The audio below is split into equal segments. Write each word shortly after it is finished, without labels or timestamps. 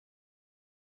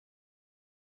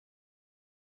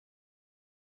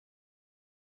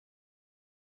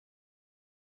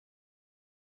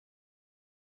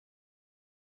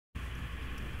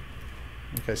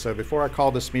Okay, so before I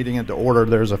call this meeting into order,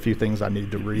 there's a few things I need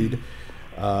to read.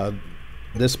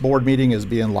 This board meeting is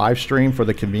being live streamed for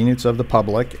the convenience of the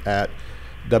public at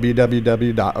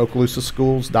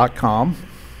www.okaloosaschools.com.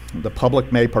 The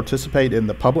public may participate in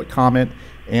the public comment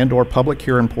and/or public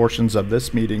hearing portions of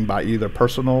this meeting by either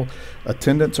personal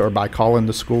attendance or by calling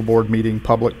the school board meeting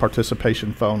public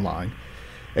participation phone line.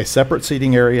 A separate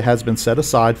seating area has been set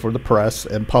aside for the press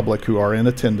and public who are in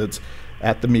attendance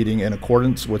at the meeting in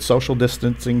accordance with social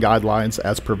distancing guidelines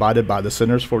as provided by the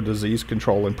Centers for Disease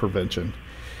Control and Prevention.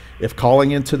 If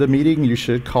calling into the meeting, you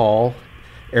should call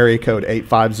area code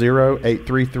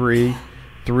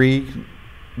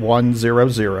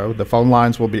 850-833-3100. The phone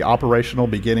lines will be operational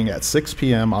beginning at 6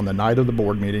 p.m. on the night of the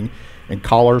board meeting, and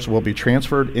callers will be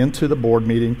transferred into the board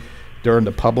meeting during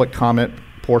the public comment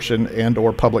portion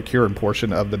and/or public hearing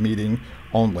portion of the meeting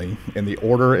only, in the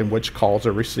order in which calls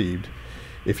are received.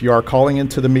 If you are calling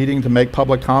into the meeting to make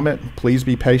public comment, please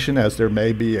be patient as there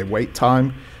may be a wait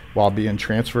time while being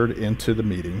transferred into the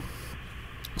meeting.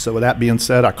 So with that being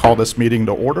said, I call this meeting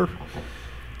to order,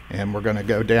 and we're going to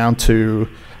go down to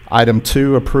item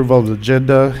 2, approval of the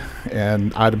agenda,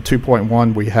 and item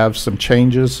 2.1, we have some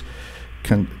changes.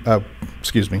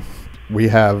 We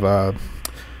have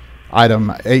item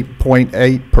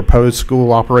 8.8, proposed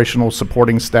school operational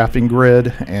supporting staffing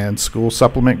grid and school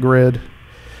supplement grid.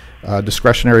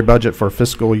 Discretionary budget for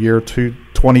fiscal year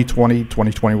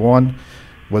 2020-2021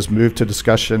 was moved to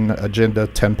discussion agenda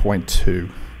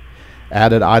 10.2.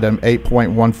 Added item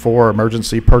 8.14,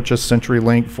 emergency purchase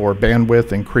CenturyLink for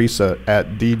bandwidth increase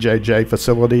at DJJ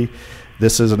facility.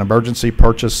 This is an emergency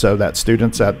purchase so that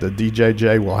students at the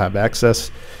DJJ will have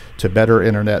access to better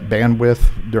internet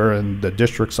bandwidth during the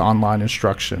district's online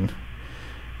instruction.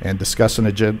 And discussion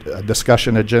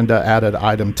agenda added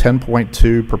item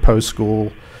 10.2, proposed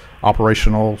school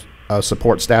operational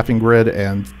support staffing grid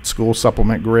and school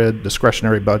supplement grid,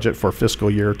 discretionary budget for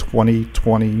fiscal year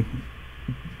 2020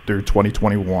 through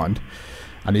 2021.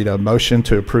 I need a motion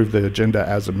to approve the agenda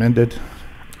as amended.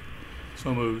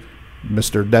 So moved.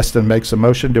 Mr. Destin makes a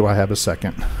motion. Do I have a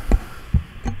second?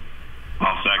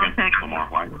 I'll second. Lamar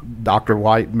White. Dr.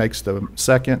 White makes the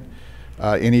second.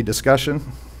 Any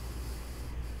discussion?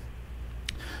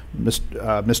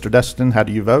 Mr. Destin, how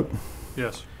do you vote?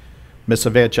 Yes. Ms.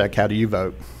 Ivanchek, how do you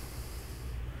vote?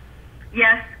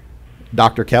 Yes.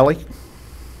 Dr. Kelly?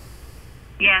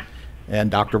 Yes. And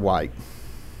Dr. White?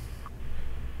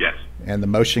 Yes. And the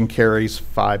motion carries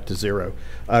 5-0.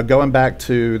 Going back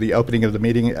to the opening of the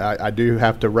meeting, I do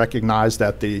have to recognize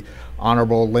that the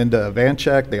Honorable Linda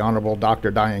Ivanchek, the Honorable Dr.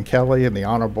 Diane Kelly, and the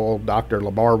Honorable Dr.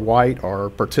 Lamar White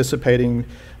are participating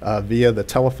via the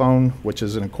telephone, which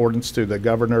is in accordance to the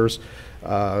governor's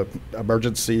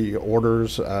emergency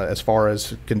orders as far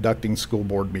as conducting school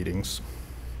board meetings.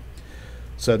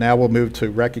 So now we'll move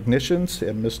to recognitions,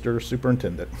 and Mr.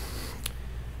 Superintendent.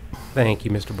 Thank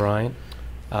you, Mr. Bryant.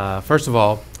 First of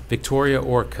all, Victoria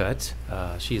Orcutt.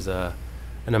 She's an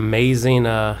amazing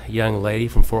young lady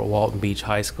from Fort Walton Beach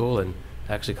High School, and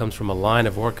actually comes from a line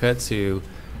of Orcutts who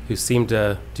seem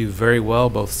to do very well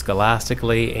both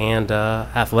scholastically and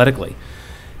athletically.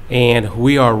 And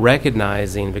we are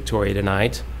recognizing Victoria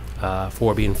tonight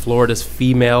for being Florida's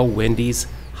female Wendy's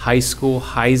High School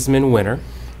Heisman winner.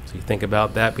 So you think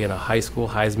about that, being a high school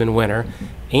Heisman winner,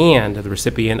 and the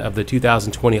recipient of the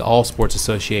 2020 All Sports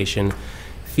Association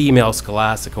Female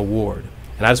Scholastic Award.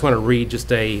 And I just want to read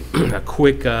just a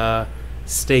quick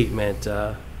statement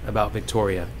about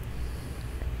Victoria.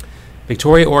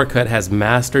 Victoria Orcutt has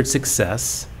mastered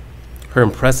success. Her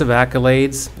impressive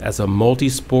accolades as a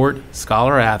multi-sport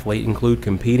scholar athlete include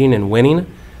competing and winning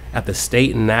at the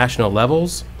state and national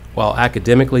levels while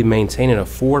academically maintaining a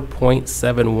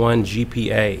 4.71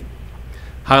 GPA.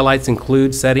 Highlights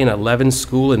include setting 11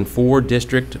 school and 4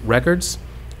 district records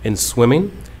in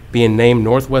swimming, being named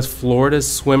Northwest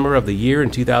Florida's Swimmer of the Year in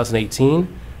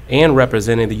 2018, and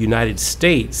representing the United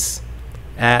States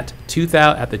at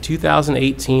the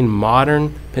 2018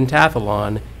 Modern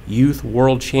Pentathlon Youth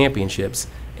World Championships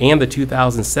and the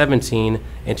 2017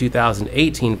 and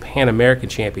 2018 Pan American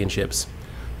Championships.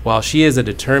 While she is a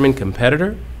determined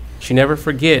competitor, she never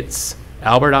forgets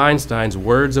Albert Einstein's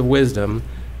words of wisdom: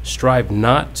 strive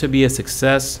not to be a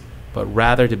success, but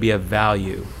rather to be a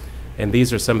value. And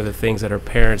these are some of the things that her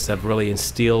parents have really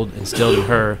instilled in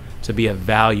her, to be a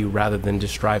value rather than to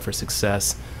strive for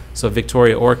success. So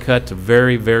Victoria Orcutt,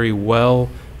 very, very well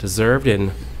deserved,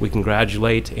 and we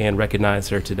congratulate and recognize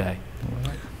her today.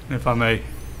 And if I may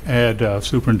add,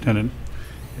 Superintendent,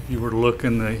 if you were to look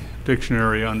in the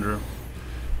dictionary under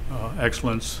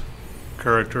excellence,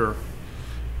 character,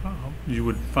 you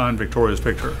would find Victoria's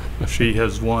picture. She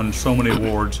has won so many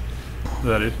awards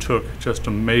that it took just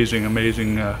amazing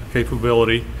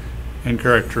capability and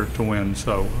character to win.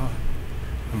 So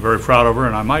I'm very proud of her,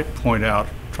 and I might point out,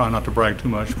 try not to brag too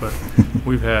much, but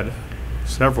we've had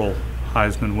several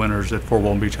Heisman winners at Fort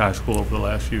Walton Beach High School over the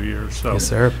last few years. So Yes,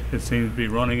 sir. it seems to be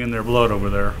running in their blood over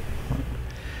there.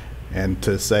 And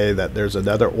to say that there's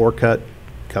another Orcutt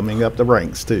coming up the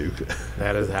ranks too.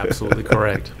 That is absolutely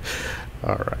correct.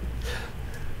 All right.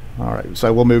 All right.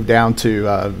 So we'll move down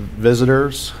to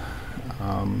visitors.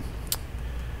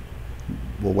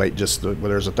 We'll wait just, well,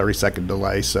 there's a 30-second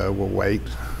delay, so we'll wait.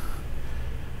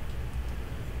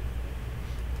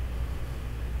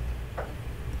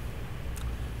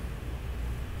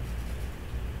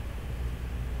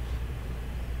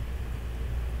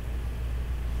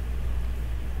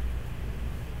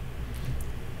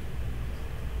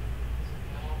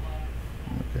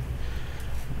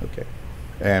 Okay.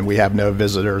 And we have no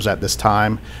visitors at this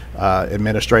time.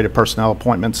 Administrative personnel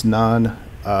appointments, none.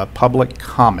 Public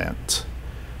comment.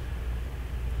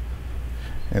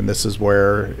 And this is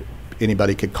where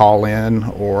anybody could call in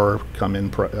or come in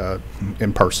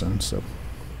person. So.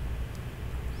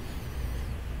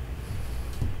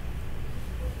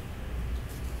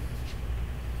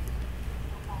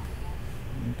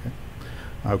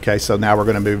 Okay, so now we're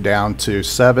going to move down to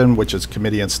 7, which is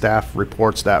committee and staff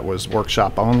reports. That was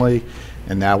workshop only.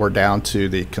 And now we're down to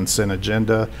the consent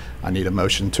agenda. I need a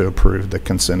motion to approve the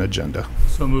consent agenda.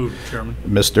 So moved, Chairman.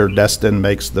 Mr. Destin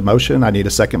makes the motion. I need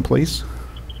a second, please.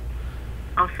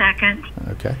 I'll second.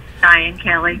 Okay. Diane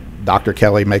Kelly. Dr.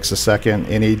 Kelly makes a second.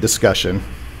 Any discussion?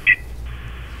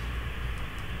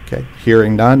 Okay,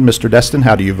 hearing none. Mr. Destin,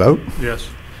 how do you vote? Yes.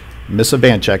 Ms.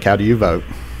 Ivanchek, how do you vote?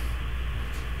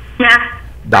 Yes.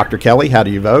 Dr. Kelly, how do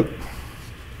you vote?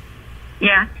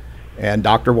 Yes. And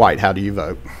Dr. White, how do you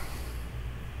vote?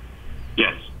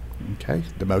 Yes. Okay,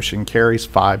 the motion carries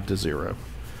 5-0.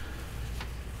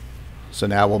 So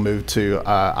now we'll move to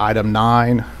item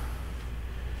 9.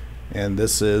 And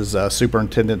this is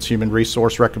Superintendent's Human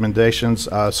Resource Recommendations.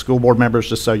 School board members,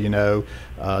 just so you know,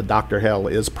 Dr. Hell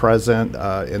is present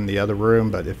in the other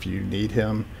room, but if you need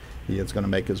him, he is going to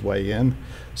make his way in.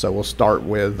 So we'll start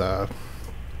with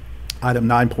item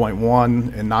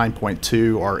 9.1 and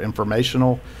 9.2 are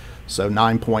informational. So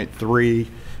 9.3,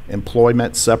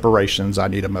 employment separations. I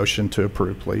need a motion to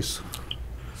approve, please.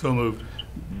 So moved.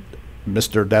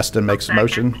 Mr. Destin makes a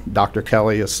motion. Dr.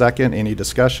 Kelly a second. Any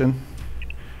discussion?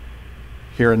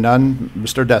 Hearing none.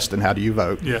 Mr. Destin, how do you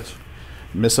vote? Yes.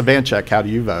 Ms. Ivanchek, how do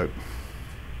you vote?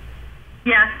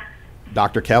 Yes.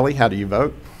 Dr. Kelly, how do you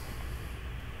vote?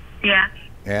 Yes.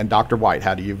 And Dr. White,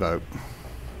 how do you vote?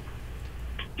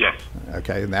 Yes.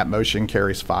 Okay, and that motion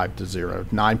carries 5-0.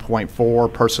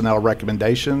 9.4, personnel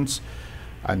recommendations.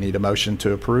 I need a motion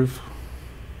to approve.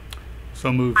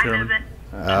 So moved, I Chairman. move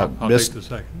it. I'll Ms. take the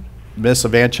second. Ms.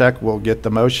 Ivanchek will get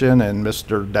the motion, and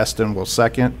Mr. Destin will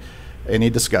second. Any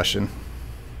discussion?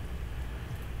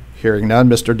 Hearing none.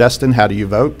 Mr. Destin, how do you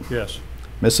vote? Yes.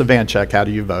 Ms. Ivanchek, how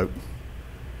do you vote?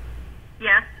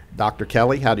 Yes. Dr.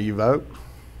 Kelly, how do you vote?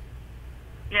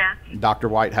 Yes. Dr.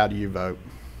 White, how do you vote?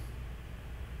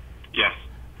 Yes.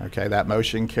 Okay, that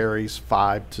motion carries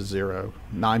 5-0.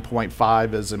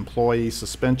 9.5 is employee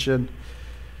suspension.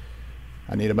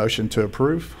 I need a motion to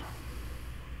approve.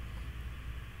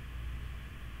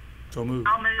 So moved.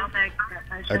 I'll make that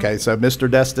motion. Okay, so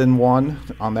Mr. Destin won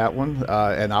on that one,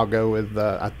 and I'll go with,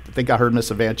 I think I heard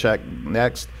Ms. Ivanchek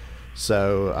next.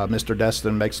 So Mr.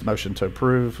 Destin makes the motion to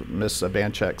approve. Ms.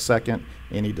 Ivanchek second.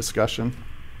 Any discussion?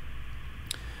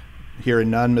 Hearing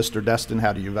none. Mr. Destin,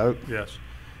 how do you vote? Yes.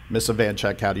 Ms.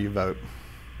 Ivanchek, how do you vote?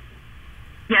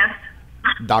 Yes.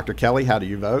 Dr. Kelly, how do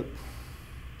you vote?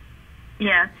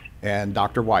 Yes. And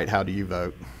Dr. White, how do you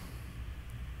vote?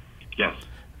 Yes.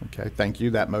 Okay, thank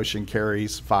you. That motion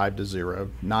carries 5-0.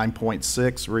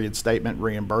 9.6, reinstatement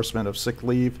reimbursement of sick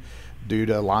leave due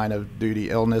to line of duty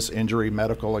illness, injury,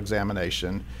 medical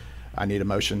examination. I need a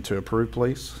motion to approve,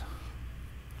 please.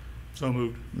 So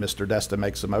moved. Mr. Destin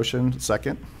makes a motion.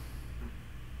 Second.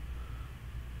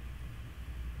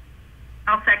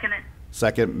 I'll second it.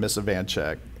 Second, Ms.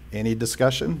 Ivanchek. Any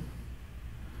discussion?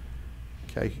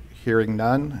 Okay, hearing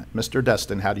none. Mr.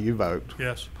 Destin, how do you vote?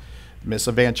 Yes. Ms.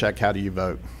 Ivanchek, how do you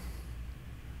vote?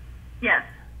 Yes.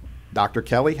 Dr.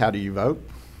 Kelly, how do you vote?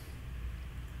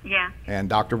 Yes. And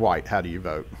Dr. White, how do you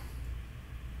vote?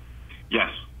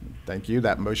 Yes. Thank you.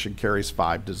 That motion carries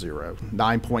 5-0.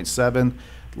 9.7,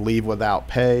 leave without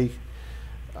pay.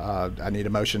 I need a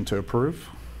motion to approve.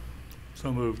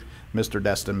 So moved. Mr.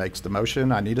 Destin makes the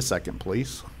motion. I need a second,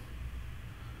 please.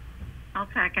 I'll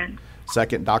second.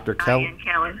 Second, Dr. Kelly. Diane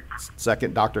Kelly.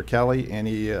 Second, Dr. Kelly.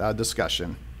 Any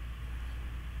discussion?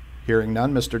 Hearing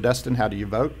none, Mr. Destin, how do you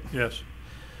vote? Yes.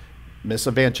 Ms.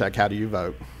 Ivanchek, how do you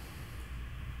vote?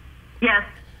 Yes.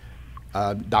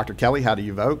 Dr. Kelly, how do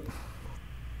you vote?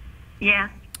 Yes.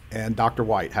 And Dr.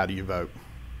 White, how do you vote?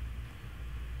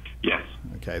 Yes.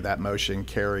 Okay, that motion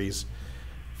carries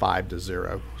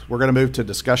 5-0. We're going to move to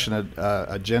discussion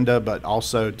agenda, but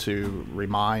also to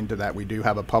remind that we do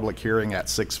have a public hearing at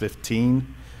 6:15.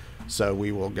 So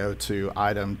we will go to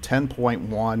item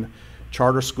 10.1,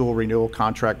 charter school renewal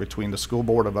contract between the School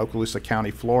Board of Okaloosa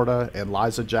County, Florida, and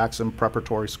Liza Jackson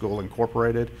Preparatory School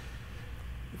Incorporated.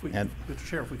 If we, And- Mr.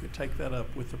 Chair, if we could take that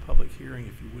up with the public hearing,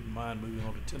 if you wouldn't mind moving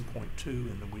on to 10.2,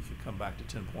 and then we could come back to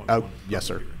 10.1. Oh, yes,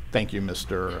 sir. Thank you,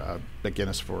 Mr.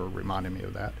 McGinnis, for reminding me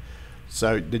of that.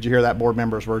 So did you hear that, board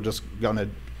members? We're just going to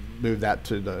move that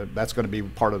to that's going to be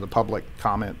part of the public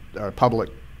comment, public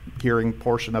hearing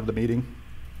portion of the meeting.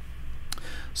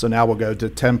 So now we'll go to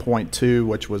 10.2,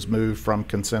 which was moved from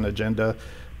consent agenda,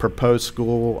 proposed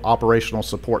school operational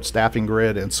support staffing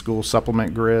grid and school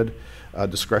supplement grid,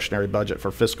 discretionary budget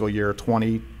for fiscal year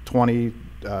 2020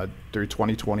 through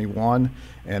 2021.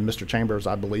 And Mr. Chambers,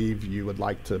 I believe you would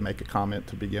like to make a comment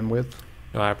to begin with.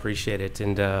 No, I appreciate it.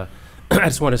 And I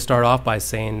just want to start off by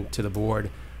saying to the board,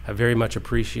 I very much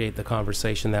appreciate the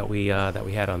conversation that we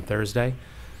had on Thursday.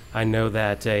 I know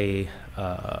that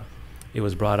it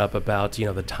was brought up about,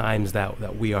 the times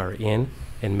that we are in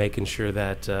and making sure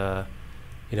that,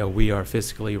 we are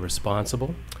fiscally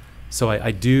responsible. So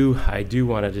I do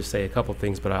want to just say a couple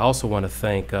things, but I also want to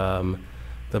thank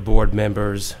the board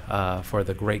members for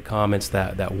the great comments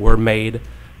that were made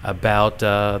about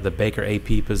the Baker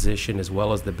AP position as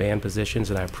well as the band positions,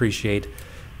 and I appreciate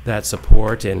that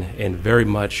support and very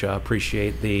much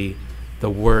appreciate the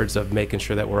words of making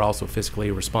sure that we're also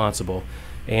fiscally responsible.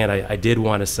 And I did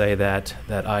want to say that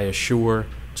I assure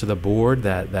to the board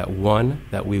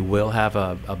that we will have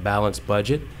a balanced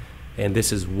budget, and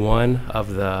this is one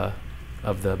of the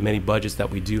many budgets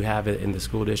that we do have in the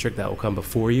school district that will come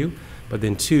before you. But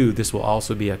then two, this will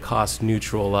also be a cost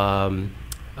neutral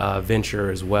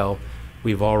venture as well.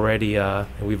 We've already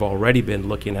been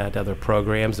looking at other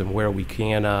programs and where we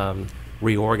can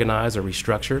reorganize or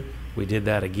restructure. We did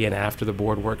that again after the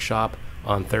board workshop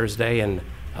on Thursday, and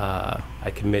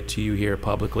I commit to you here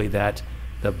publicly that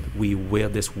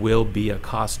this will be a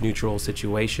cost neutral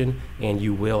situation, and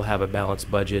you will have a balanced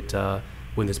budget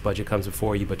when this budget comes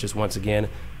before you. But just once again,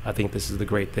 I think this is the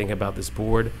great thing about this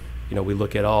board. We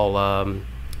look at all,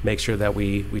 make sure that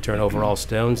we turn over all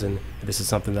stones, and this is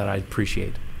something that I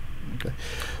appreciate. Okay.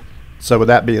 So with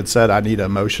that being said, I need a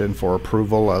motion for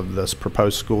approval of this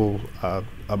proposed school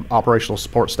operational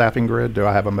support staffing grid. Do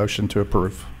I have a motion to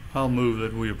approve? I'll move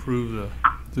that we approve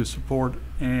the support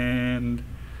and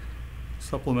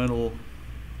supplemental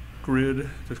grid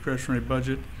discretionary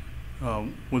budget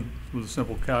with a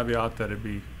simple caveat that it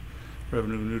be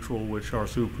revenue neutral, which our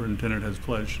superintendent has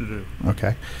pledged to do.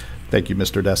 Okay. Thank you,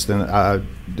 Mr. Destin.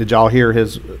 Did y'all hear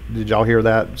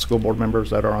that, school board members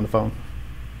that are on the phone?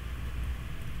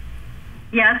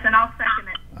 Yes, and I'll second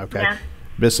it. Okay. Yes.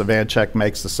 Ms. Ivanchek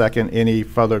makes the second. Any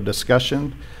further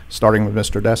discussion? Starting with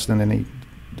Mr. Destin, any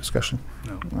discussion?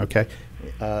 No. Okay.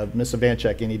 Ms.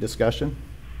 Ivanchek, any discussion?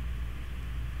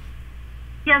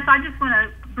 Yes, I just want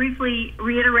to briefly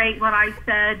reiterate what I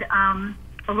said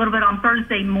a little bit on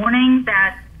Thursday morning,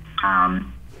 that, and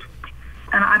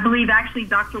I believe actually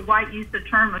Dr. White used the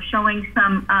term of showing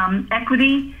some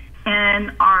equity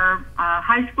in our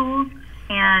high schools,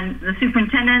 and the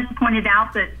superintendent pointed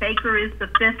out that Baker is the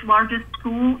 5th largest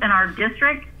school in our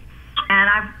district, and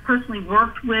I've personally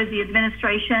worked with the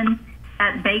administration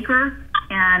at Baker,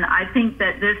 and I think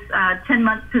that this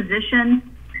 10-month position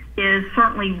is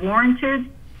certainly warranted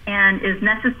and is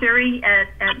necessary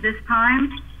at this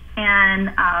time. And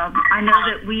I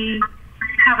know that we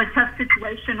have a tough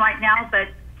situation right now, but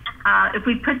if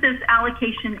we put this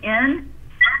allocation in,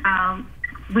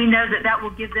 we know that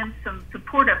will give them some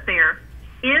support up there.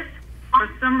 If for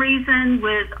some reason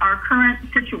with our current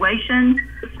situation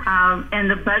and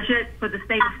the budget for the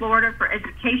state of Florida for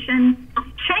education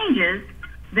changes,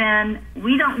 then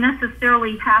we don't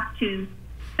necessarily have to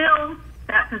fill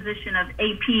that position of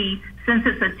AP. Since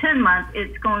it's a 10-month,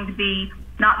 it's going to be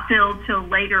not filled till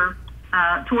later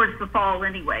towards the fall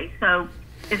anyway. So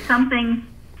if something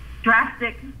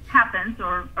drastic happens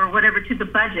or whatever to the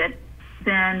budget,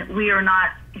 then we are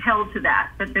not held to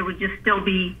that, but there would just still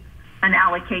be an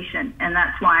allocation, and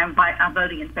that's why I'm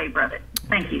voting in favor of it.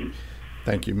 Thank you.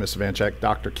 Thank you, Ms. Ivanchek.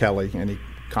 Dr. Kelly, any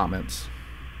comments?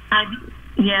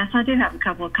 Yes, I do have a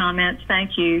couple of comments.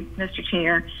 Thank you, Mr.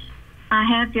 Chair. I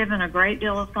have given a great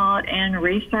deal of thought and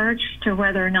research to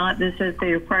whether or not this is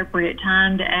the appropriate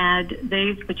time to add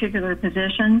these particular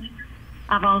positions.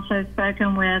 I've also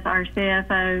spoken with our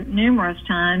CFO numerous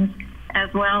times,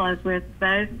 as well as with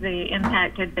both the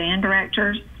impacted band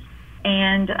directors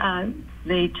and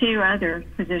the two other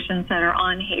positions that are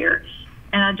on here.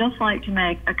 And I'd just like to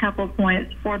make a couple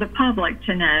points for the public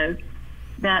to know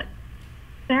that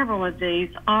several of these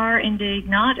are indeed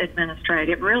not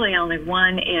administrative. Really only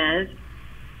one is.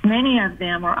 Many of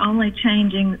them are only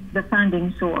changing the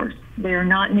funding source. They are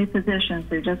not new positions.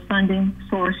 They're just funding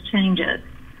source changes.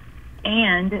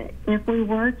 And if we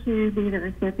were to be the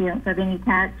recipients of any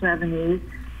tax revenues,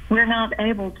 we're not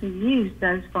able to use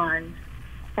those funds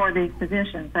for these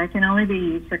positions. They can only be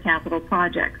used for capital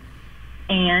projects.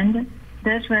 And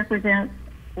this represents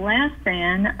less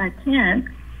than a tenth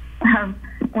of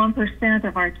 1%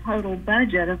 of our total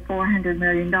budget of $400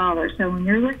 million. So when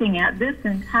you're looking at this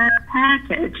entire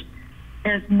package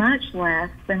is much less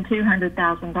than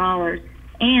 $200,000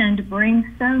 and brings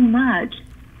so much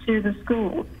to the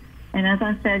schools. And as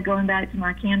I said, going back to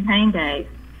my campaign days,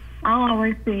 I'll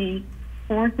always see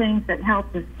 4 things that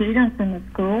help the students in the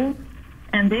schools,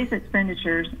 and these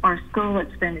expenditures are school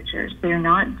expenditures. They're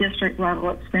not district level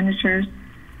expenditures.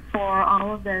 For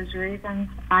all of those reasons,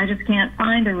 I just can't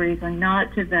find a reason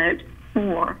not to vote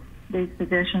for these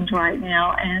positions right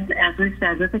now. And as we've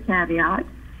said, with the caveat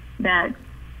that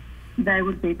they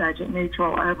would be budget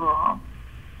neutral overall.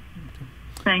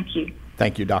 Thank you.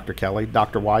 Thank you, Dr. Kelly.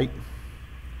 Dr. White?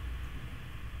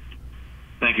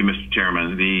 Thank you, Mr.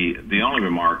 Chairman. The only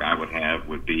remark I would have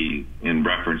would be in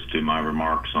reference to my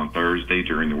remarks on Thursday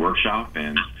during the workshop.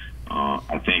 And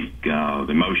I think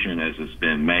the motion as it's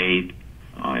been made,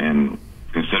 and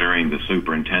considering the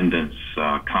superintendent's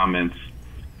comments,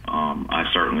 I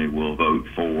certainly will vote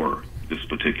for this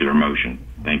particular motion.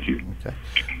 Thank you. Okay.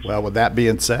 Well, with that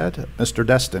being said, Mr.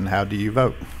 Destin, how do you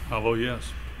vote? I'll vote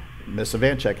yes. Ms.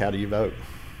 Ivanchek, how do you vote?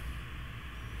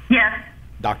 Yes.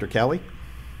 Dr. Kelly?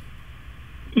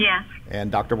 Yes.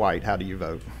 And Dr. White, how do you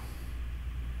vote?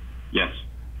 Yes.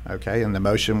 Okay, and the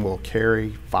motion will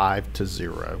carry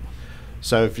 5-0.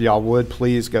 So if y'all would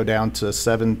please go down to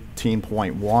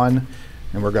 17.1,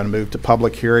 and we're going to move to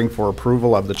public hearing for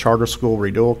approval of the charter school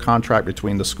renewal contract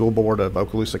between the School Board of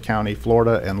Okaloosa County,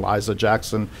 Florida, and Liza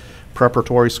Jackson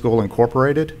Preparatory School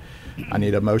Incorporated. I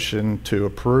need a motion to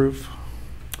approve.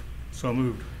 So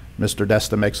moved. Mr.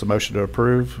 Destin makes a motion to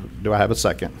approve. Do I have a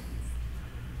second?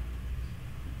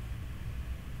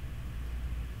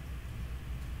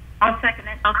 I'll second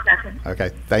it. I'll second.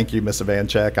 Okay, thank you, Ms.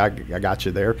 Ivanchek. I got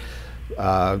you there.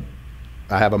 I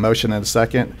have a motion and a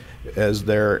second. Is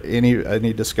there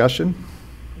any discussion?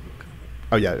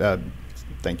 Oh, yeah,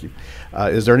 thank you.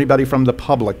 Is there anybody from the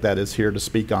public that is here to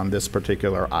speak on this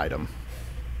particular item?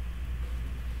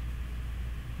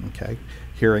 Okay,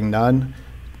 hearing none.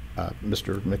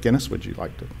 Mr. McInnes, would you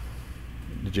like to,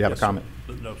 did you have a comment?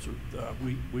 No, sir.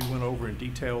 We went over in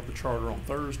detail the charter on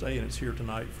Thursday, and it's here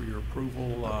tonight for your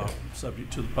approval,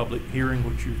 subject to the public hearing,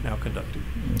 which you've now conducted.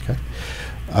 Okay.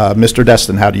 Mr.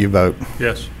 Destin, how do you vote?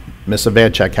 Yes. Ms.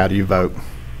 Ivanchek, how do you vote?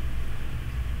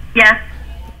 Yes.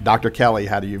 Dr. Kelly,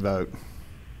 how do you vote?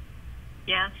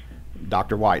 Yes.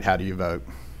 Dr. White, how do you vote?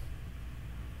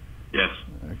 Yes.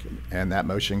 Okay. And that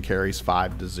motion carries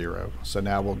 5-0. So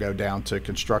now we'll go down to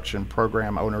construction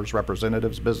program owners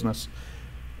representatives business.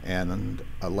 And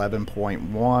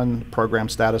 11.1 program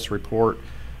status report.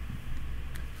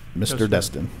 Mr. Yes,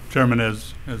 Destin. Chairman,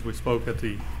 as we spoke at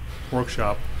the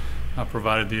workshop, I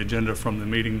provided the agenda from the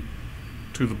meeting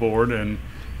to the board, and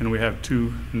we have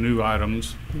 2 new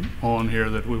items on here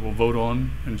that we will vote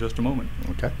on in just a moment.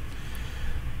 Okay.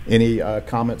 Any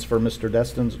comments for Mr.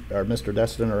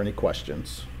 Destin or any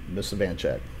questions? Ms.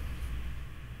 Ivanchek.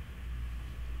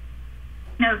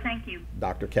 No, thank you.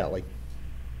 Dr. Kelly.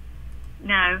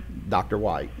 No. Dr.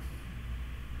 White.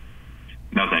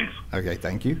 No, thanks. Okay,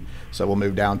 thank you. So we'll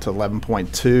move down to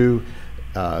 11.2,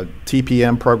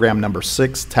 TPM program number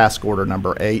 6, task order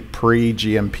number 8,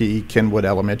 pre-GMP Kenwood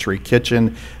Elementary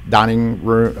kitchen dining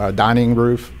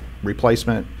roof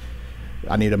replacement.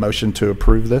 I need a motion to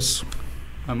approve this.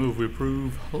 I move we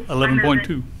approve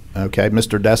 11.2. Okay,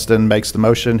 Mr. Destin makes the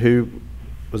motion. Who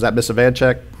was that? Ms.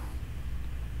 Ivanchek?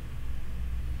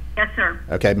 Yes, sir.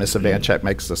 Okay, Ms. Ivanchek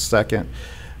makes the second.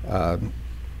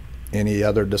 Any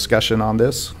other discussion on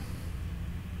this?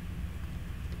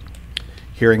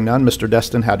 Hearing none. Mr.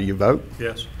 Destin, how do you vote?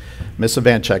 Yes. Ms.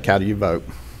 Ivanchek, how do you vote?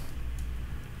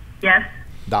 Yes.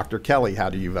 Dr. Kelly, how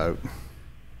do you vote?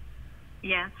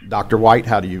 Yes. Dr. White,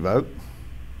 how do you vote?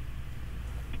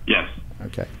 Yes.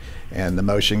 Okay. And the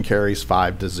motion carries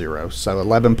 5-0. So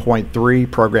 11.3,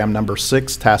 program number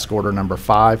 6, task order number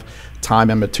 5, time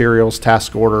and materials,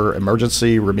 task order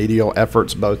emergency remedial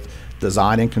efforts, both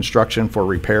design and construction for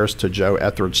repairs to Joe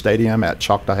Etheridge Stadium at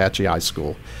Choctawhatchee High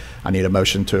School. I need a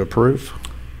motion to approve.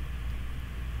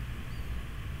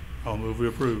 I'll move we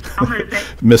approve. I'll move it.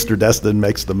 Mr. Destin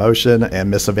makes the motion,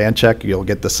 and Ms. Ivanchek, you'll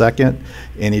get the second.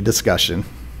 Any discussion?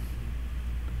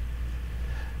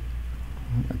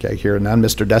 Okay, hearing none.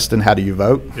 Mr. Destin, how do you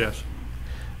vote? Yes.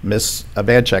 Ms.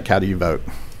 Ivanchek, how do you vote?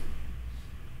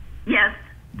 Yes.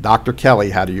 Dr.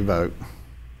 Kelly, how do you vote?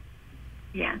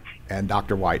 Yes. And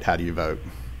Dr. White, how do you vote?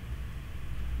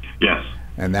 Yes.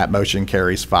 And that motion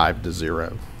carries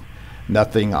 5-0.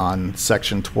 Nothing on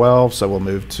section 12, so we'll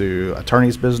move to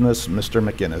attorney's business. Mr.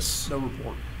 McInnes. No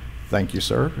report. Thank you,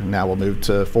 sir. And now we'll move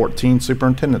to 14,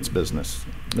 superintendent's business.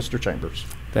 Mr. Chambers.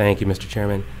 Thank you, Mr.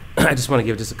 Chairman. I just want to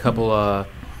give just a couple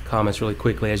comments really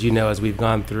quickly. As you know, as we've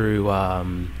gone through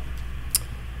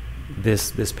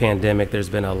this pandemic, there's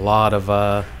been a lot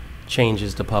of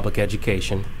changes to public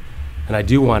education, and I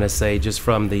do want to say, just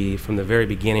from the very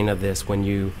beginning of this, when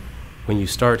you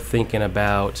start thinking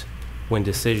about when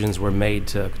decisions were made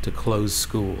to close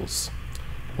schools,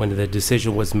 when the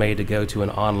decision was made to go to an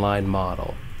online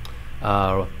model,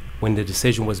 when the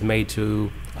decision was made to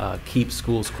keep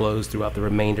schools closed throughout the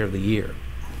remainder of the year,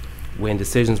 when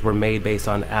decisions were made based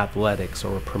on athletics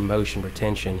or promotion,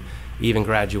 retention, even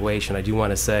graduation, I do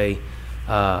want to say,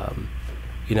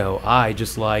 you know, I,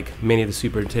 just like many of the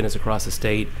superintendents across the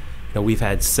state, you know, we've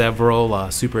had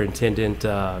several superintendent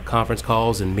conference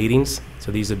calls and meetings, so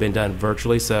these have been done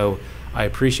virtually. So I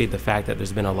appreciate the fact that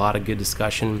there's been a lot of good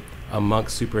discussion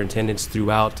amongst superintendents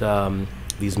throughout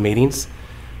these meetings.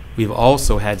 We've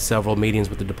also had several meetings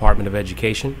with the Department of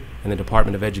Education, and the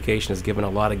Department of Education has given a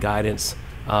lot of guidance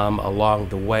along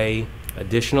the way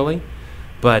additionally.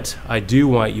 But I do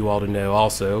want you all to know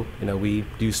also, you know, we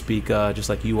do speak, just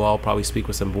like you all probably speak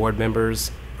with some board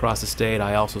members across the state.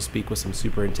 I also speak with some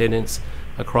superintendents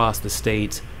across the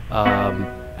state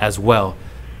as well.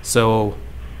 So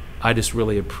I just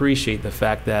really appreciate the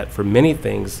fact that for many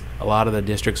things, a lot of the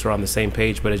districts are on the same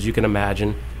page, but as you can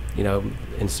imagine, you know,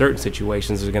 in certain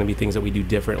situations, there's going to be things that we do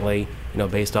differently, you know,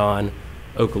 based on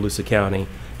Okaloosa County.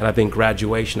 And I think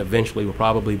graduation eventually will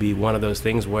probably be one of those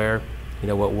things where, you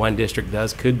know, what one district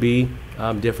does could be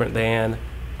different than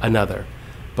another.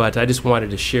 But I just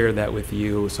wanted to share that with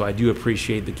you. So I do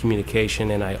appreciate the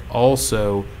communication, and I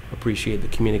also appreciate the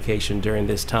communication during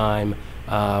this time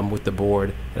with the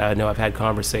board. And I know I've had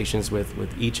conversations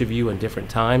with each of you in different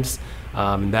times,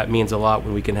 and that means a lot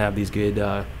when we can have these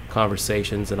good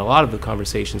conversations. And a lot of the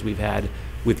conversations we've had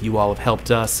with you all have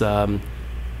helped us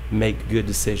make good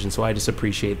decisions, so I just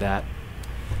appreciate that.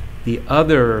 The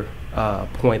other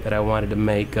point that I wanted to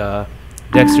make,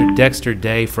 Dexter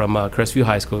Day from Crestview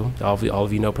High School, all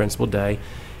of you know Principal Day,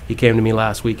 he came to me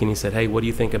last week and he said, hey, what do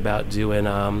you think about doing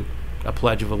a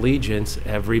Pledge of Allegiance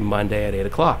every Monday at 8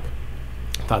 o'clock?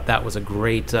 I thought that was a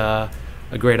great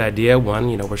idea. One,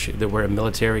 you know, we're a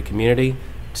military community.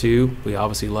 Two, we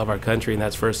obviously love our country, and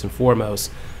that's first and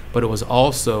foremost, but it was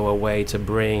also a way to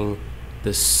bring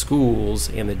the schools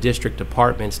and the district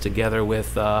departments together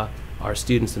with our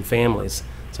students and families.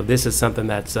 So this is something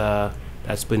that's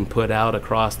been put out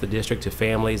across the district to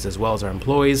families as well as our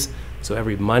employees. So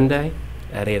every Monday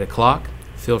at 8 o'clock,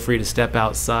 feel free to step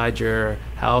outside your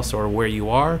house or where you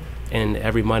are, and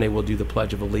every Monday we'll do the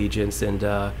Pledge of Allegiance, and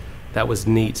that was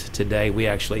neat today. We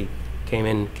actually came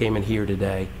in here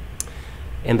today.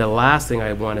 And the last thing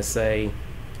I want to say,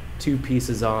 two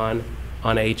pieces on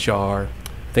HR.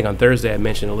 I think on Thursday I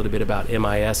mentioned a little bit about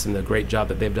MIS and the great job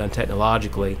that they've done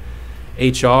technologically.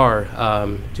 HR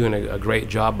doing a great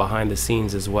job behind the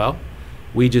scenes as well.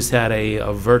 We just had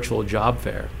a virtual job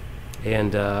fair,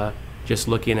 and just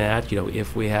looking at, you know,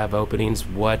 if we have openings,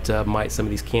 what might some of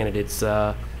these candidates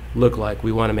look like.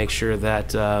 We want to make sure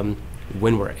that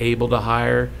when we're able to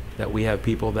hire, that we have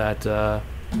people that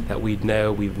we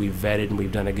know, we've vetted, and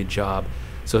we've done a good job.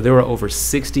 So there were over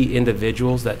 60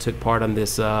 individuals that took part on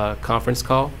this conference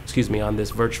call, on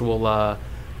this virtual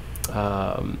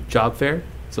job fair.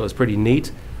 So it's pretty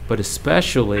neat, but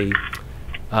especially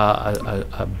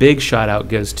a big shout out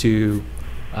goes to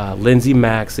Lindsay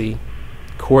Maxey,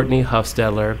 Courtney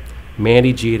Huffstedler,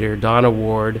 Mandy Jeter, Donna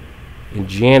Ward, and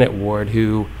Janet Ward,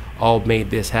 who all made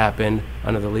this happen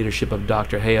under the leadership of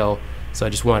Dr. Hale. So I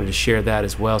just wanted to share that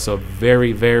as well. So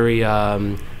very, very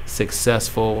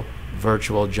successful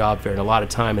virtual job fair, and a lot of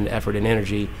time and effort and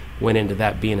energy went into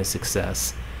that being a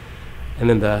success. And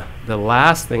then the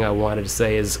last thing I wanted to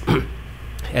say is,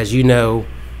 as you know,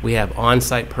 we have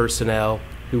on-site personnel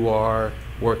who are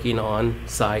working on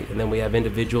site, and then we have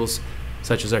individuals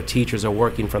such as our teachers are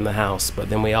working from the house, but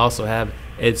then we also have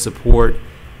ed support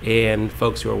and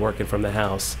folks who are working from the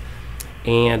house.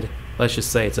 And let's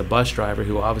just say it's a bus driver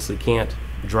who obviously can't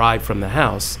drive from the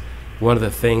house. One of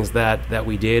the things that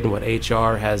we did and what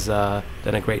HR has done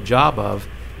a great job of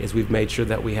is we've made sure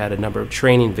that we had a number of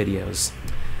training videos.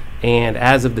 And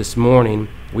as of this morning,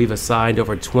 we've assigned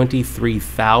over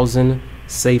 23,000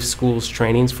 Safe Schools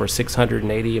trainings for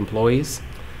 680 employees,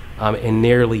 and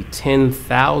nearly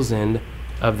 10,000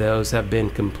 of those have been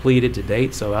completed to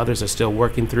date, so others are still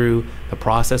working through the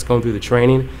process, going through the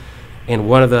training. And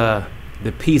one of the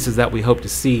pieces that we hope to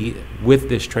see with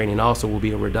this training also will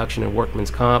be a reduction in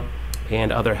workman's comp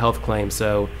and other health claims.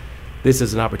 So this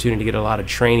is an opportunity to get a lot of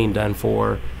training done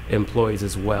for employees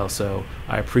as well. So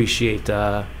I appreciate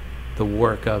the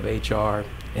work of HR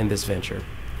in this venture.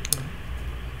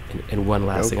 And one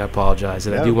last thing, I apologize,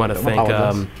 and I do want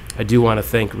to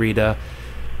thank Rita.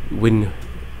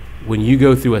 When you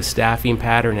go through a staffing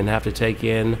pattern and have to take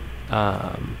in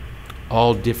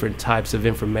all different types of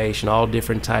information, all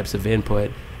different types of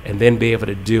input, and then be able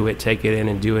to do it, take it in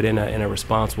and do it in a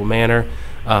responsible manner,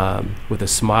 with a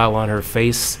smile on her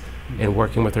face and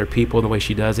working with her people in the way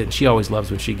she does it. And she always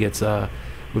loves when she gets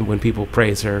when people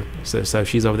praise her, so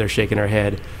she's over there shaking her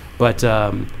head. But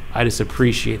I just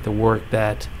appreciate the work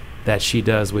that she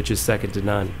does, which is second to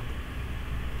none.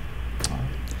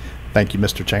 Thank you,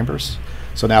 Mr. Chambers.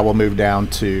 So now we'll move down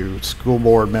to school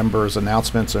board members'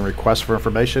 announcements and requests for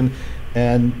information.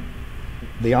 And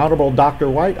the Honorable Dr.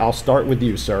 White, I'll start with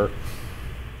you, sir.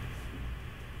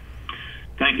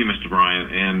 Thank you, Mr.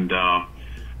 Bryant. And I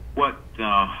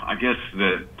guess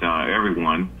that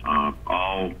everyone,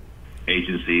 all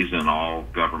agencies and all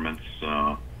governments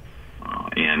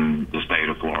in the state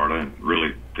of Florida, and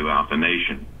really throughout the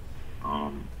nation,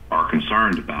 are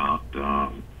concerned about,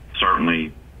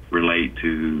 certainly relate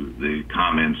to the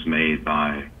comments made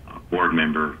by board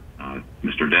member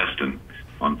Mr. Destin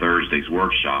on Thursday's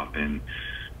workshop, and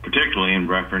particularly in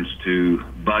reference to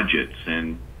budgets.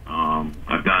 And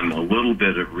I've done a little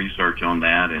bit of research on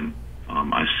that, and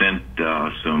I sent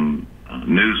some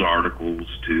news articles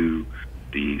to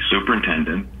the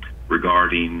superintendent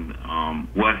regarding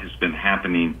what has been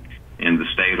happening in the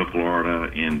state of Florida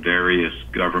in various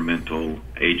governmental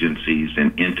agencies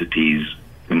and entities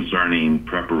concerning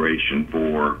preparation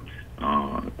for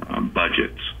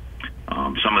budgets.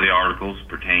 Some of the articles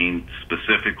pertain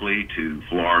specifically to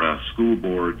Florida school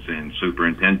boards and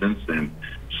superintendents, and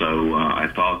so I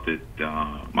thought that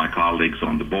my colleagues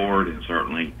on the board, and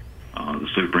certainly the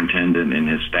superintendent and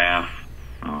his staff,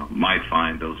 might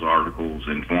find those articles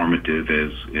informative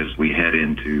as we head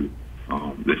into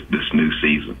this new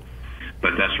season.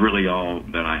 But that's really all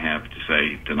that I have to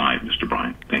say tonight, Mr.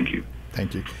 Bryant. Thank you.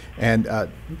 Thank you. And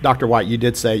Dr. White, you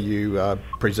did say you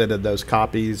presented those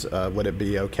copies. Would it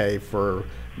be okay for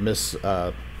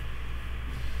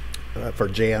for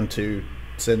Jan to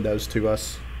send those to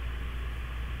us?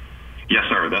 Yes,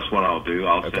 sir. That's what I'll do.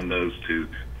 I'll send those to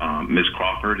Ms.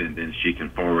 Crawford, and then she can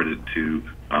forward it to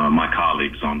my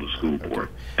colleagues on the school board.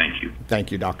 Thank you.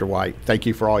 Thank you, Dr. White. Thank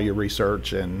you for all your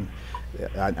research, and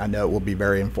I know it will be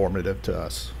very informative to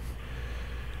us.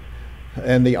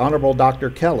 And the Honorable Dr.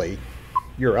 Kelly,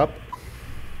 you're up.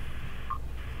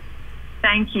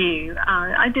 Thank you.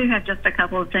 I do have just a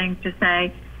couple of things to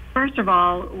say. First of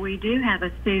all, we do have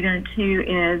a student who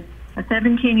is a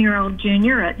 17-year-old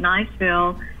junior at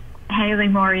Niceville, Haley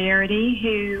Moriarty,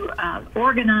 who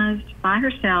organized by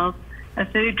herself a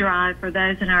food drive for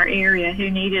those in our area who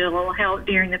needed a little help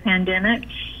during the pandemic.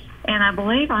 And I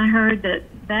believe I heard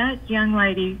that young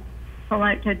lady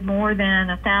collected more than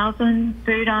 1,000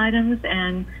 food items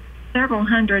and several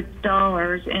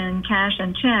 $100s in cash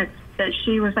and checks that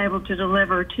she was able to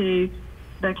deliver to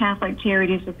the Catholic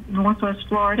Charities of Northwest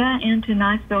Florida and to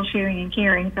Niceville Sharing and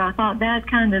Caring. So I thought that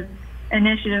kind of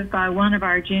initiative by one of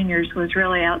our juniors was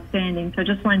really outstanding. So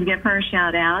just wanted to give her a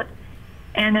shout out.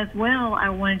 And as well, I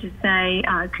wanted to say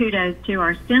kudos to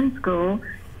our STEM school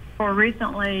for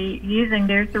recently using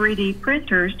their 3D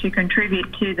printers to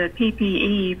contribute to the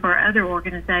PPE for other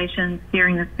organizations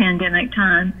during this pandemic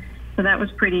time. So that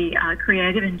was pretty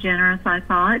creative and generous, I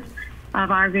thought,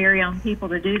 of our very own people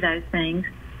to do those things.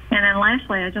 And then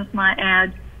lastly, I just might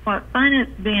add what fun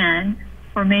it's been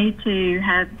for me to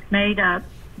have made up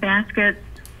baskets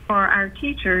for our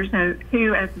teachers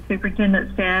who, as the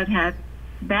superintendent said, have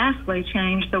vastly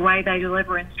changed the way they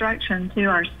deliver instruction to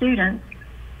our students.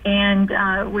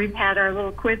 And we've had our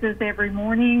little quizzes every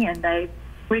morning, and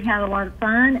we've had a lot of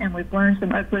fun, and we've learned some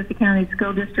Okaloosa County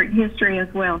School District history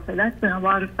as well. So that's been a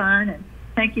lot of fun, and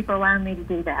thank you for allowing me to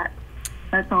do that.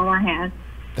 That's all I have.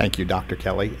 Thank you, Dr.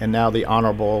 Kelly. And now the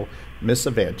Honorable Ms.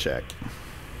 Ivanchek.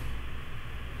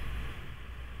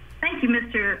 Thank you,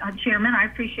 Mr. Chairman. I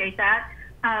appreciate that.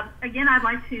 Again, I'd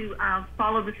like to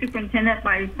follow the superintendent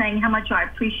by saying how much I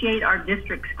appreciate our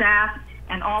district staff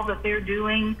and all that they're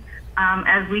doing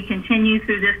as we continue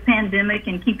through this pandemic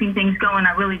and keeping things going.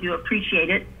 I really do appreciate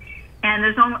it. And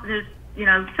there's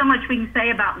so much we can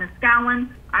say about Ms.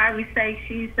 Gowan. I always say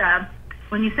she's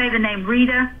when you say the name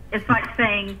Rita, it's like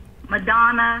saying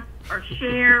Madonna or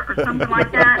Cher or something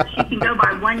like that. She can go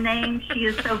by one name. She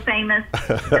is so famous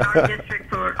in our district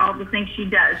for all the things she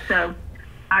does. So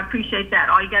I appreciate that.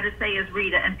 All you got to say is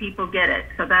Rita, and people get it.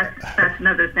 So that's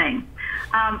another thing.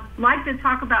 Like to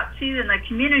talk about too in the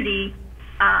community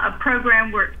a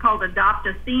program where it's called Adopt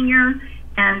a Senior,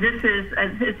 and this is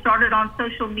it started on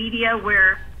social media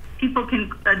where people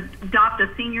can adopt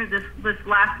a senior this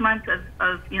last month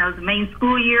of the main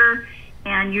school year,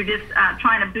 and you're just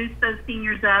trying to boost those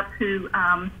seniors up who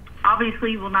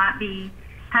obviously will not be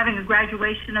having a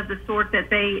graduation of the sort that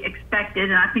they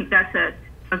expected, and I think that's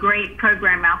a great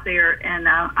program out there, and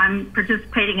I'm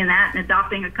participating in that and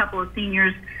adopting a couple of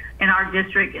seniors in our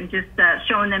district and just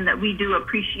showing them that we do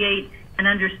appreciate and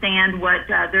understand what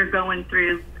they're going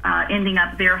through ending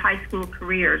up their high school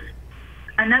careers.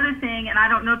 Another thing, and I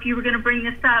don't know if you were going to bring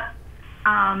this up,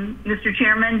 Mr.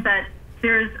 Chairman, but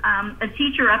there's a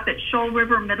teacher up at Shoal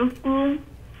River Middle School,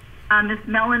 Miss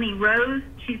Melanie Rose.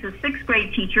 She's a 6th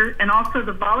grade teacher and also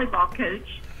the volleyball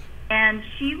coach. And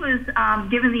she was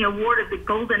given the award of the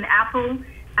Golden Apple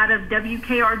out of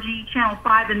WKRG Channel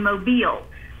 5 in Mobile,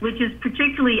 which is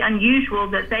particularly unusual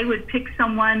that they would pick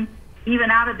someone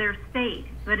even out of their state,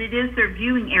 but it is their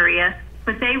viewing area.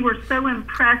 But they were so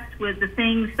impressed with the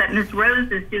things that Ms.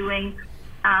 Rose is doing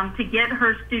to get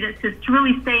her students to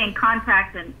really stay in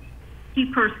contact and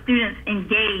keep her students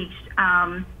engaged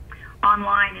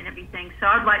online and everything. So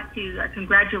I'd like to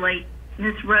congratulate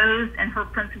Ms. Rose and her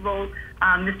principal,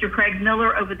 Mr. Craig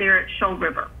Miller, over there at Shoal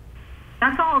River.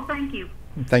 That's all. Thank you.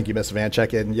 Thank you, Ms.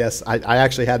 Ivanchek. And yes, I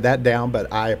actually had that down,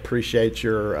 but I appreciate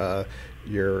your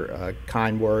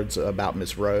kind words about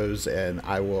Ms. Rose, and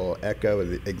I will echo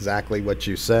exactly what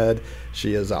you said.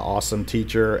 She is an awesome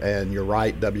teacher, and you're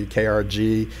right,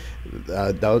 WKRG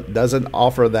doesn't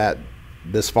offer that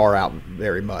this far out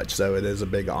very much, so it is a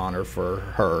big honor for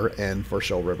her and for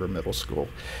Shoal River Middle School.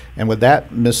 And with that,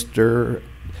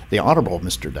 the Honorable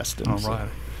Mr. Destin. All right.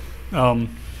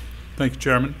 Thank you,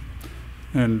 Chairman.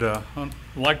 And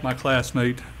like my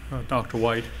classmate, Dr.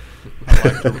 White,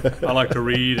 I like to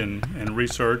read and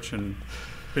research, and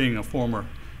being a former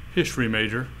history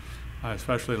major, I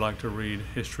especially like to read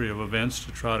history of events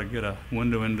to try to get a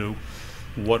window into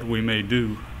what we may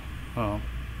do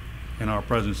in our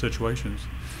present situations.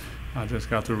 I just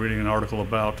got through reading an article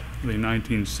about the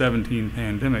 1917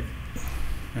 pandemic,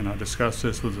 and I discussed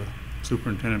this with the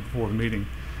superintendent before the meeting.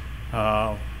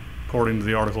 According to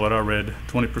the article that I read,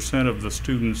 20% of the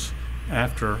students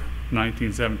after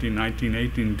 1917,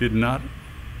 1918 did not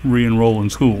re-enroll in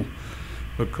school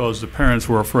because the parents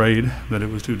were afraid that it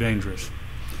was too dangerous.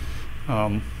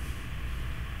 Mr.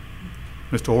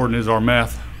 Horton is our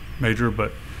math major,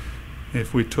 but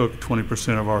if we took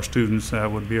 20% of our students, that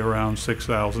would be around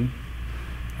 6,000.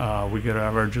 We get an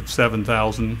average of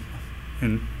 7,000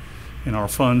 in our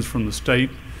funds from the state,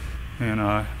 and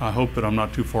I hope that I'm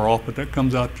not too far off, but that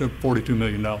comes out to $42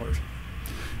 million.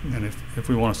 And if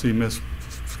we want to see Miss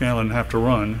Scanlon have to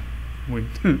run, we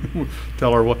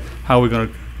tell her how we're going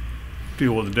to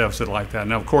deal with a deficit like that.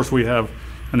 Now, of course, we have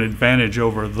an advantage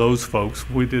over those folks.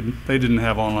 They didn't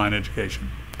have online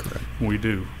education. Correct. We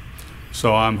do.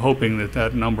 So I'm hoping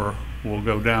that number will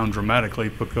go down dramatically,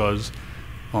 because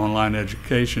online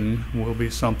education will be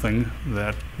something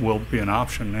that will be an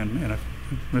option. And if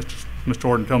Mr.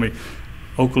 Horton told me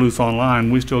Okaloosa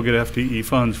Online, we still get FTE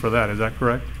funds for that. Is that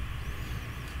correct?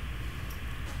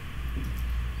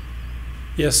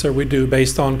 Yes, sir, we do,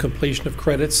 based on completion of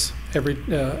credits. Every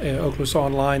Okaloosa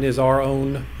Online is our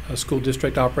own school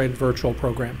district operated virtual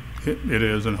program. It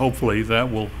is, and hopefully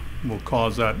that will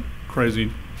cause that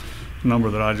crazy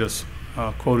number that I just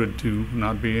quoted to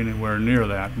not be anywhere near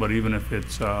that. But even if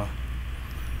it's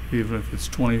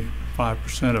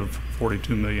 25% of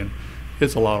 42 million,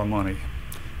 it's a lot of money.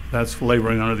 That's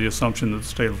laboring under the assumption that the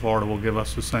state of Florida will give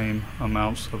us the same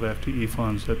amounts of FTE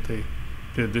funds that they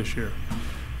did this year.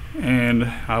 And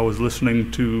I was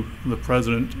listening to the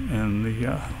president in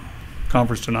the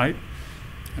conference tonight,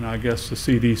 and I guess the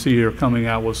CDC are coming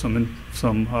out with some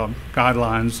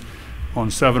guidelines on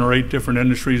 7 or 8 different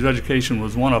industries. Education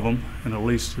was one of them, and at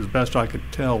least as best I could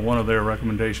tell, one of their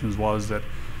recommendations was that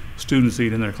students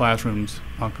eat in their classrooms,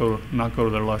 not go to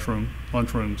their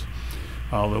lunchrooms.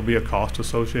 There'll be a cost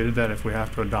associated with that if we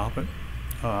have to adopt it.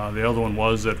 The other one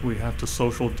was that we have to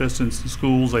social distance in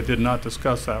schools. I did not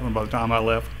discuss that one by the time I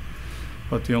left,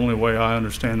 but the only way I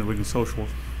understand that we can social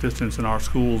distance in our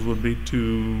schools would be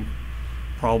to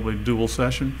probably dual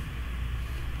session.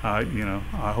 You know,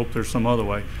 I hope there's some other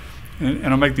way. And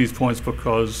I make these points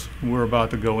because we're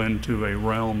about to go into a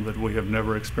realm that we have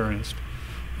never experienced.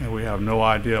 And we have no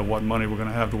idea what money we're going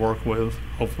to have to work with.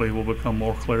 Hopefully it will become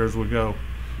more clear as we go.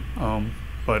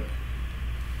 But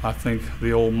I think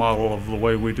the old model of the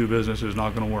way we do business is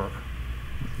not going to work.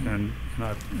 And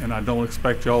I don't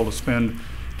expect y'all to spend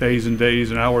days and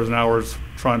days and hours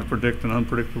trying to predict an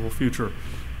unpredictable future.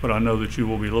 But I know that you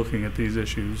will be looking at these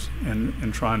issues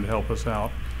and trying to help us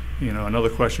out. You know, another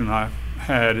question I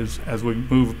had is, as we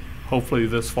move, hopefully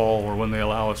this fall, or when they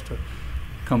allow us to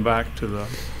come back to the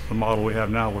model we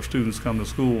have now where students come to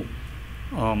school,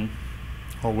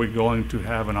 are we going to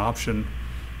have an option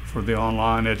for the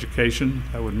online education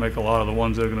that would make a lot of the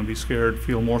ones that are going to be scared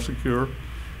feel more secure?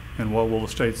 And what will the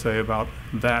state say about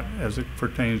that as it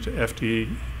pertains to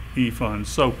FTE funds?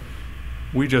 So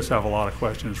we just have a lot of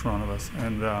questions in front of us,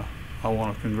 and I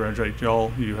want to congratulate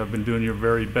y'all. You have been doing your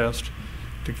very best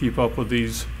to keep up with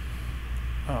these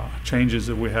changes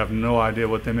that we have no idea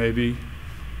what they may be,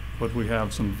 but we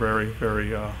have some very,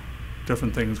 very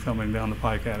different things coming down the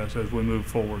pike at us as we move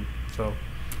forward. So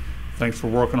thanks for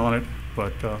working on it,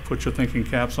 but put your thinking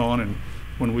caps on, and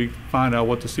when we find out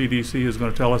what the CDC is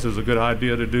going to tell us is a good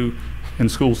idea to do in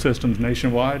school systems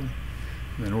nationwide,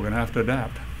 then we're going to have to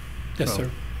adapt. Yes, So,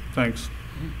 sir. Thanks.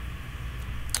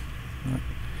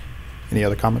 Any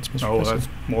other comments, Mr. Oh, Destin? that's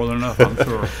more than enough, I'm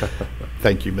sure.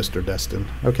 Thank you, Mr. Destin.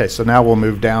 Okay, so now we'll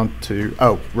move down to,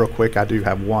 oh, real quick, I do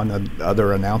have one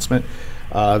other announcement.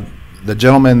 The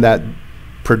gentleman that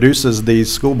produces these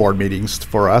school board meetings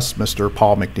for us, Mr.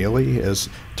 Paul McNeely, is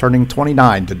turning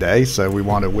 29 today, so we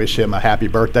want to wish him a happy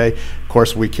birthday. Of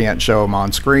course, we can't show him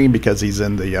on screen because he's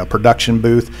in the production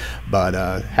booth, but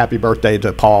happy birthday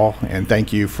to Paul, and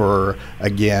thank you for,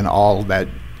 again, all that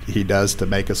he does to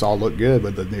make us all look good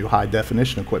with the new high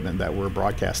definition equipment that we're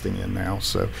broadcasting in now.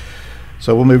 So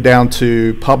we'll move down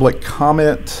to public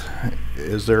comment.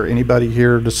 Is there anybody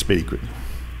here to speak?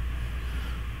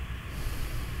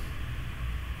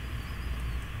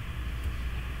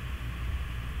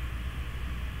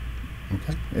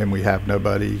 Okay, and we have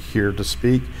nobody here to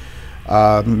speak.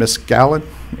 Ms. Gallen,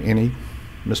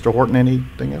 Mr. Horton,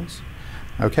 anything else?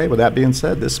 Okay, with that being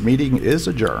said, this meeting is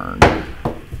adjourned.